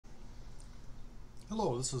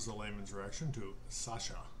Hello, this is a layman's reaction to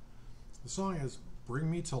Sasha. The song is Bring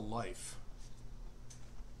Me to Life.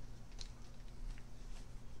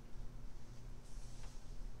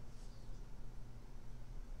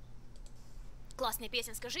 Классная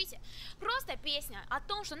песня, скажите. Просто песня о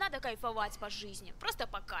том, что надо кайфовать по жизни. Просто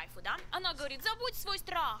по кайфу, да? Она говорит, забудь свой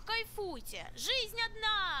страх, кайфуйте. Жизнь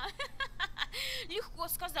одна. Легко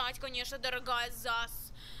сказать, конечно, дорогая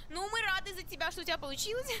Зас. Ну, мы рады за тебя, что у тебя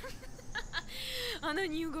получилось. Она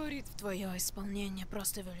не говорит, твое исполнение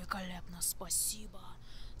просто великолепно, спасибо.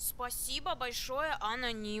 Спасибо большое,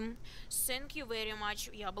 аноним. Thank you very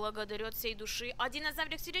much. Я благодарю от всей души. А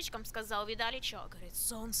динозаврик с сердечком сказал, видали чё? Говорит,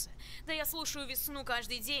 солнце. Да я слушаю весну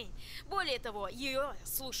каждый день. Более того, ее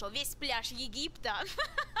слушал весь пляж Египта.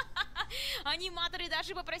 Аниматоры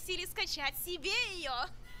даже попросили скачать себе ее.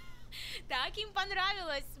 Так им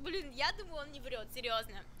понравилось. Блин, я думаю, он не врет,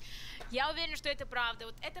 серьезно. Я уверена, что это правда.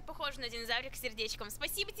 Вот это похоже на динозаврик с сердечком.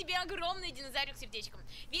 Спасибо тебе огромное, динозаврик с сердечком.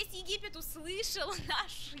 Весь Египет услышал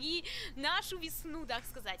нашу весну, так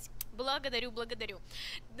сказать. Благодарю, благодарю.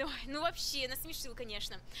 Ну вообще, насмешил,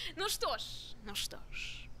 конечно. Ну что ж.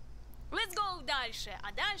 Let's go дальше.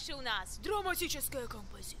 А дальше у нас драматическая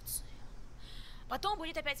композиция. Потом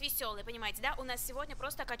будет опять веселый, понимаете, да? У нас сегодня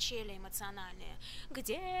просто качели эмоциональные.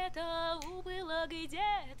 Где-то убыло,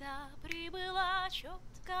 где-то прибыла,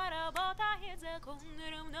 четко работает закон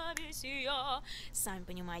равновесия. Сами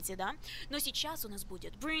понимаете, да? Но сейчас у нас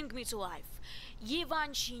будет Bring Me to Life.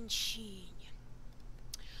 Еван Чин-Чинь.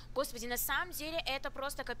 Господи, на самом деле это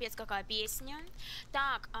просто капец какая песня.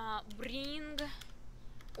 Так, Bring...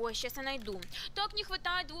 Ой, сейчас я найду. Так, не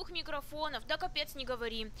хватает 2 микрофонов. Да капец, не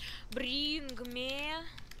говори. Bring me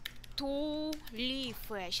to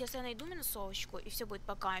life. Сейчас я найду минусовочку, и все будет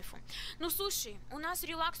по кайфу. Ну, слушай, у нас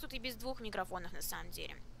релакс тут и без 2 микрофонов, на самом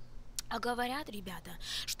деле. А говорят, ребята,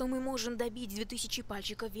 что мы можем добить 2000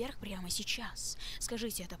 пальчиков вверх прямо сейчас.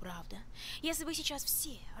 Скажите, это правда? Если бы сейчас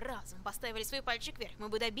все разом поставили свой пальчик вверх, мы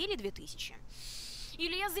бы добили 2000.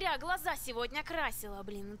 Или я зря глаза сегодня красила,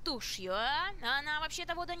 блин, тушью, а? Она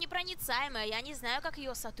вообще-то водонепроницаемая, я не знаю, как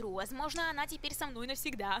ее сотру. Возможно, она теперь со мной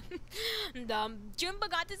навсегда. Да, чем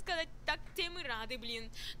богаты сказать, так тем и рады, блин.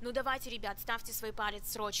 Ну давайте, ребят, ставьте свой палец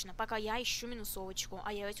срочно, пока я ищу минусовочку.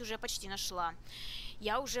 А я ведь уже почти нашла.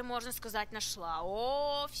 Я уже, можно сказать, нашла.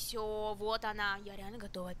 О, все, вот она. Я реально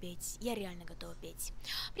готова петь.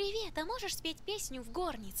 Привет, а можешь спеть песню в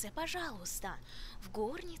горнице, пожалуйста? В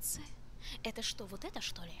горнице? Это что, вот это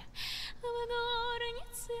что ли? В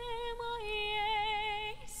горнице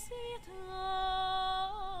моей светло.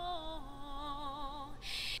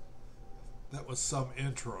 That was some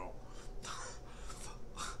intro.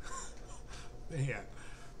 Man.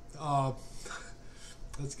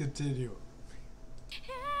 Let's continue.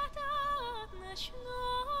 Это от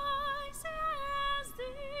ночной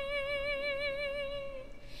звезды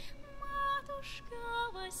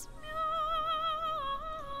матушка возьмет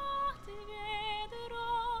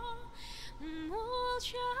ведро,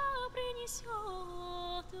 молча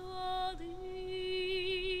принесет воды.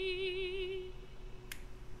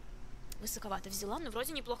 Высоковато взяла, но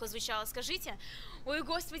вроде неплохо звучало, скажите. Ой,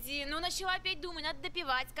 господи, ну начала опять думать, надо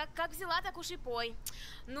допевать. Как взяла, так уж и пой.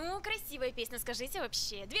 Ну, красивая песня, скажите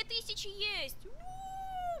вообще. 2000 есть!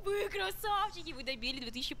 Вы красавчики, вы добили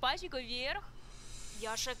 2000 пальчиков вверх.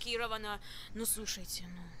 Я шокирована. Ну, слушайте,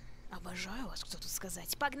 обожаю вас, кто тут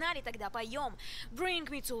сказать. Погнали тогда, поем Bring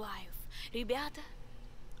Me to Life. Ребята,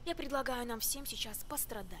 я предлагаю нам всем сейчас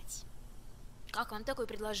пострадать. Как вам такое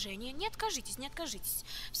предложение? Не откажитесь, не откажитесь.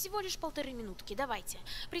 Всего лишь 1,5 минутки. Давайте,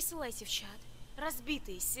 присылайте в чат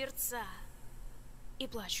разбитые сердца и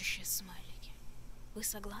плачущие смайлики. Вы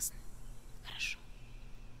согласны? Хорошо.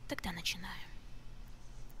 Тогда начинаем.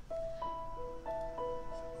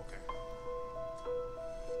 Okay.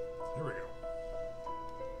 Here we go.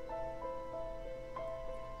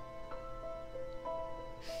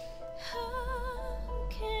 How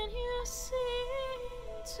can you see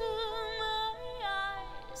into my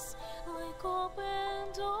eyes like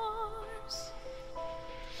open doors,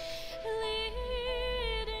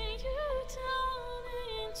 leading you down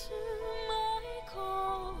into my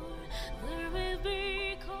core, where we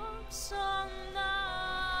become some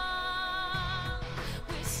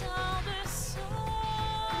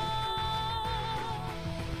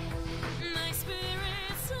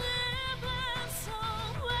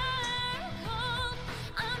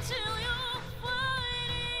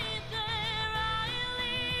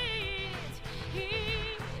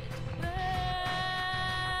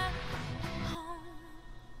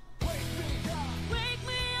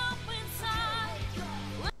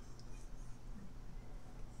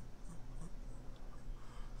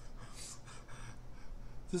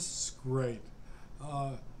This is great.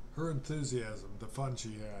 Her enthusiasm, the fun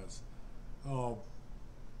she has. Oh,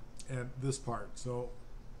 and this part. So,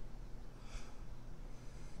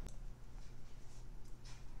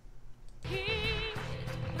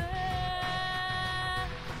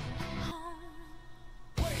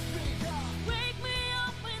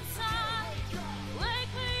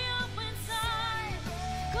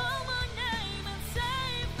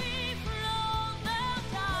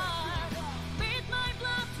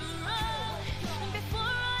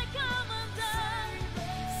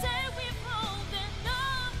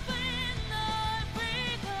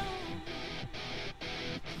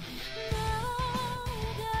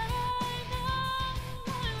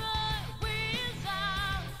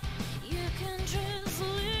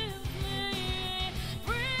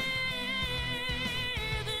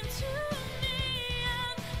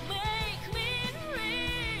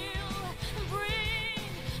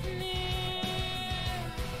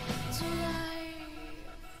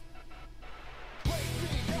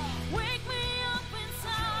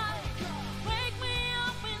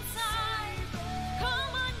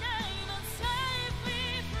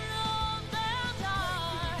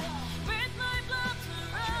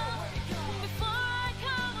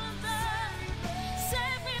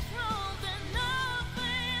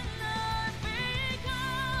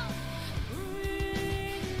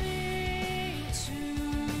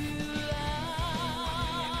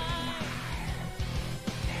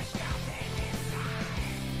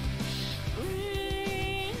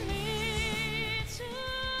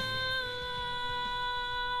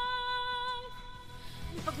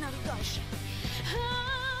 погнали дальше.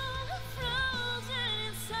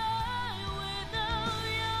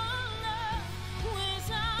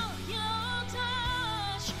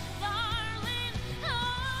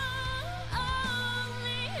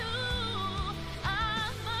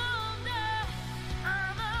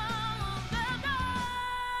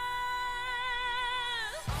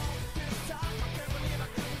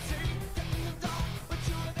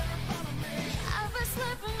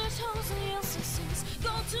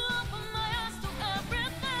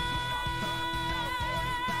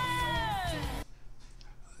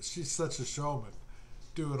 She's such a showman,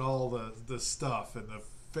 doing all the stuff and the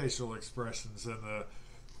facial expressions and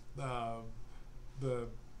the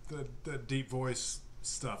deep voice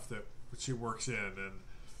stuff that she works in, and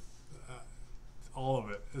all of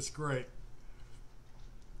it. It's great,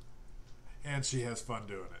 and she has fun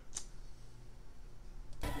doing it.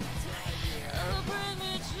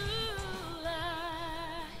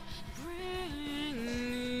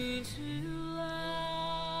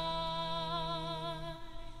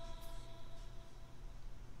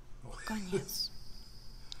 Конец.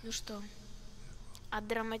 Ну что,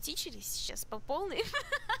 отдраматичились сейчас по полной?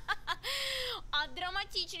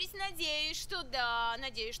 Отдраматичились, надеюсь, что да,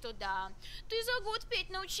 надеюсь, что да. Ты за год петь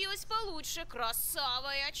научилась получше, красава,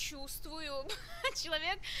 я чувствую.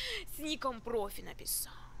 Человек с ником профи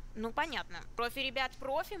написал. Ну, понятно, профи, ребят,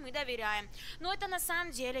 профи, мы доверяем. Но это на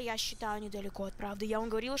самом деле, я считаю, недалеко от правды. Я вам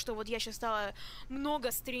говорила, что вот я сейчас стала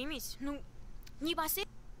много стримить. Ну, не посмотрите.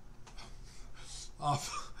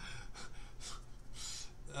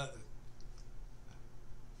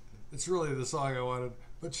 It's really the song I wanted,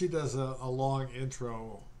 but she does a long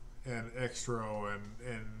intro and extro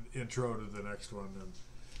and intro to the next one,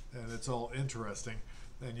 and it's all interesting,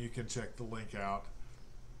 and you can check the link out.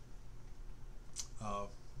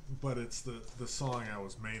 But it's the song I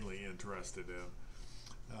was mainly interested in.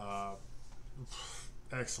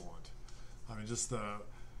 Excellent. I mean, just the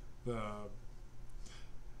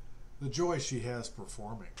joy she has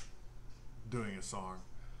performing, doing a song.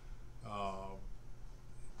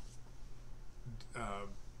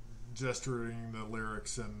 Gesturing the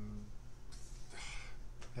lyrics and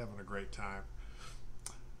having a great time.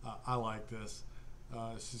 I like this.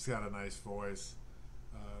 She's got a nice voice.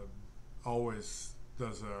 Always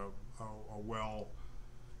does a well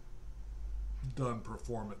done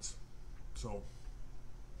performance. So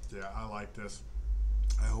yeah, I like this.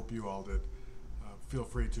 I hope you all did. Feel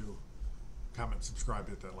free to comment, subscribe,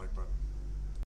 hit that like button.